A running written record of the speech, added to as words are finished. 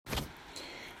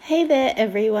Hey there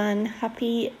everyone,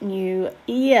 Happy New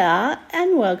Year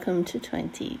and welcome to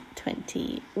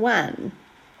 2021.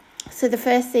 So the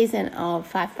first season of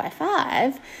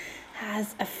 5x5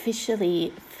 has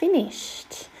officially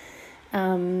finished.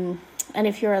 And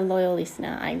if you're a loyal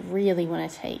listener, I really want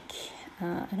to take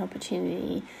an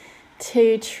opportunity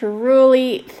to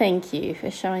truly thank you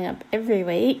for showing up every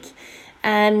week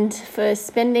and for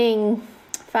spending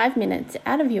 5 minutes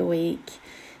out of your week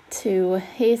to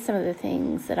hear some of the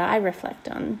things that I reflect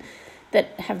on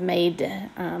that have made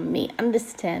me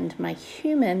understand my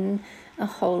human a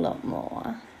whole lot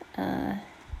more.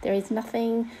 There is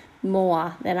nothing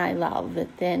more that I love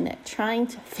than trying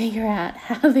to figure out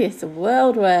how this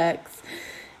world works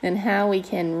and how we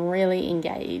can really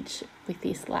engage with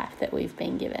this life that we've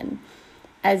been given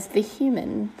as the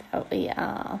human that we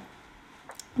are.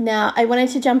 Now, I wanted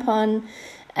to jump on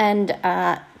and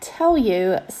tell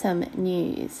you some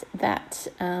news that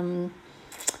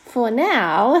for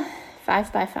now,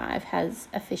 5x5 has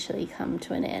officially come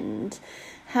to an end.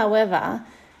 However,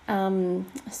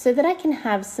 so that I can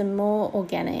have some more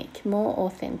organic, more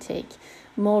authentic,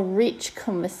 more rich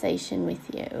conversation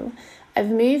with you, I've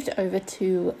moved over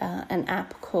to an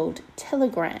app called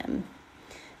Telegram.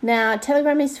 Now,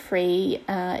 Telegram is free.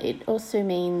 It also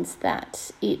means that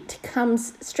it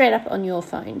comes straight up on your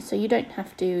phone, so you don't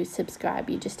have to subscribe.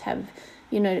 You just have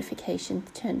your notifications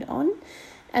turned on,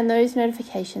 and those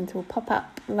notifications will pop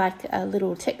up like a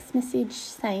little text message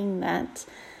saying that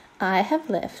I have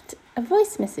left a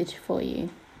voice message for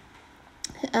you.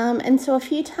 And so a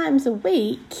few times a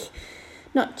week,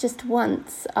 not just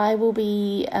once, I will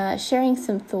be sharing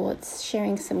some thoughts,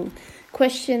 sharing some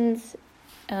questions,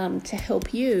 to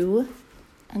help you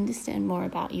understand more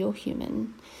about your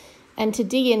human and to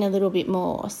dig in a little bit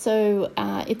more. So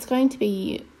it's going to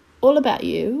be all about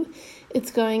you. It's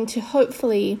going to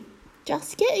hopefully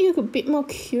just get you a bit more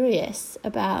curious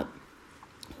about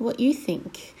what you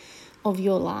think of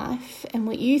your life and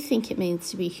what you think it means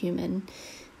to be human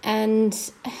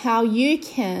and how you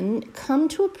can come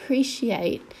to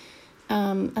appreciate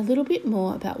a little bit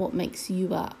more about what makes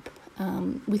you up.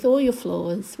 With all your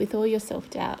flaws, with all your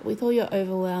self-doubt, with all your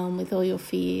overwhelm, with all your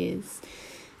fears.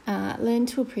 Learn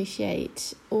to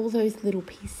appreciate all those little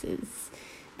pieces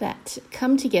that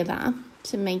come together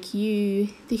to make you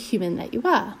the human that you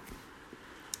are.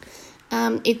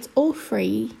 It's all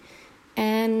free,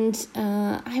 and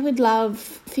I would love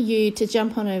for you to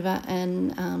jump on over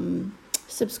and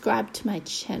subscribe to my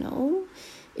channel.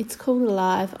 It's called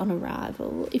Alive on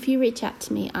Arrival. If you reach out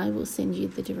to me, I will send you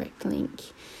the direct link.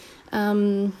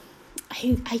 I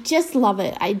just love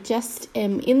it. I just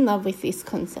am in love with this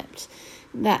concept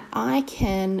that I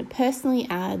can personally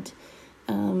add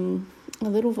a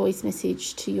little voice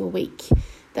message to your week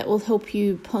that will help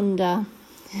you ponder,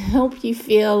 help you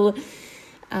feel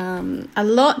a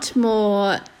lot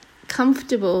more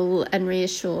comfortable and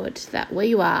reassured that where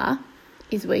you are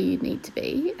is where you need to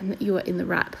be and that you are in the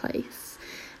right place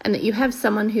and that you have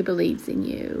someone who believes in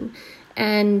you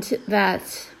and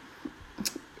that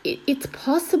it's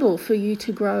possible for you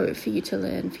to grow, for you to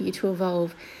learn, for you to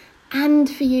evolve, and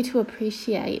for you to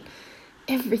appreciate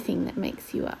everything that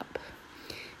makes you up.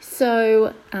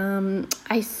 So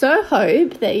I so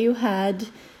hope that you had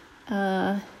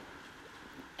a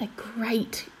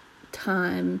great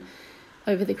time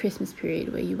over the Christmas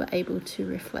period where you were able to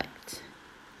reflect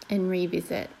and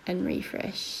revisit and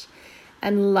refresh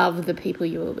and love the people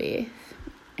you were with.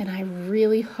 And I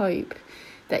really hope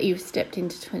that you've stepped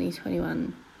into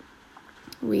 2021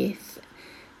 with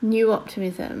new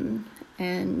optimism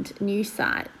and new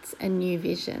sights and new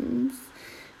visions.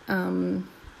 And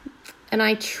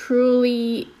I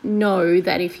truly know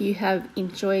that if you have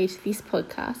enjoyed this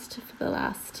podcast for the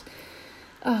last,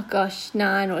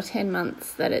 9 or 10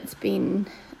 months that it's been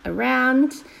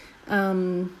around,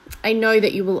 I know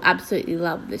that you will absolutely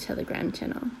love the Telegram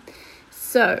channel.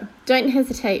 So don't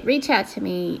hesitate, reach out to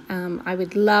me. I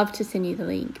would love to send you the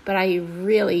link, but I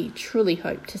really, truly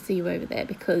hope to see you over there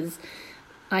because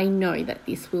I know that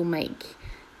this will make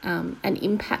an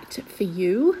impact for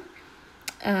you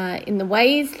in the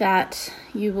ways that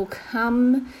you will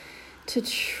come to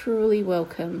truly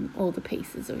welcome all the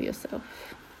pieces of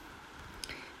yourself.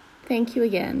 Thank you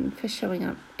again for showing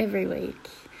up every week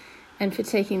and for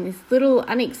taking this little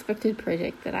unexpected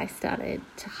project that I started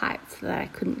to heights that I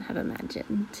couldn't have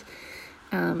imagined.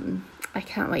 I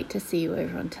can't wait to see you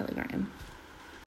over on Telegram.